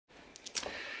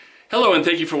Hello and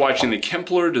thank you for watching the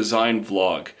Kempler Design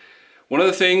Vlog. One of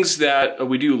the things that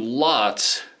we do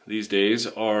lots these days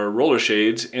are roller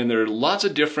shades, and there are lots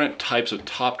of different types of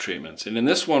top treatments. And in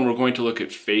this one we're going to look at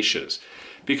fascias,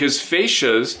 because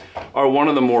fascias are one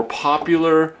of the more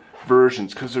popular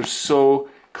versions because they're so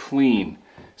clean.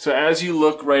 So as you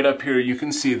look right up here, you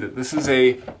can see that this is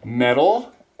a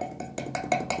metal,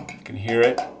 you can hear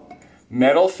it,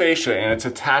 metal fascia, and it's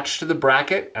attached to the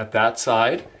bracket at that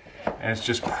side. And it's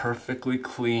just perfectly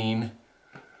clean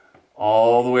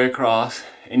all the way across.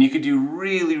 And you could do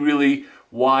really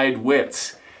wide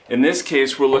widths. In this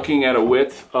case, we're looking at a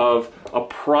width of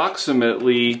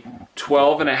approximately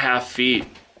 12.5 feet.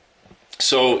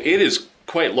 So it is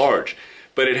quite large,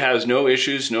 but it has no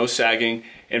issues, no sagging,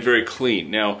 and very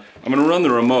clean. Now, I'm going to run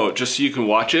the remote just so you can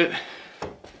watch it.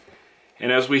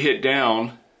 And as we hit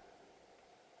down,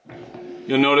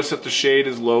 you'll notice that the shade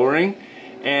is lowering.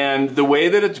 And the way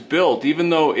that it's built,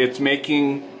 even though it's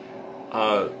making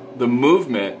the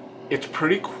movement, it's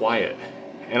pretty quiet.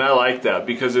 And I like that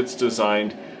because it's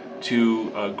designed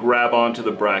to grab onto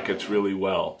the brackets really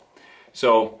well.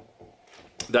 So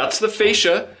that's the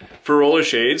fascia for roller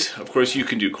shades. Of course, you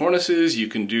can do cornices, you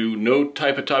can do no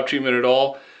type of top treatment at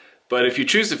all. But if you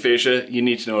choose the fascia, you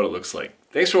need to know what it looks like.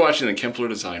 Thanks for watching the Kempler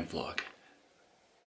Design Vlog.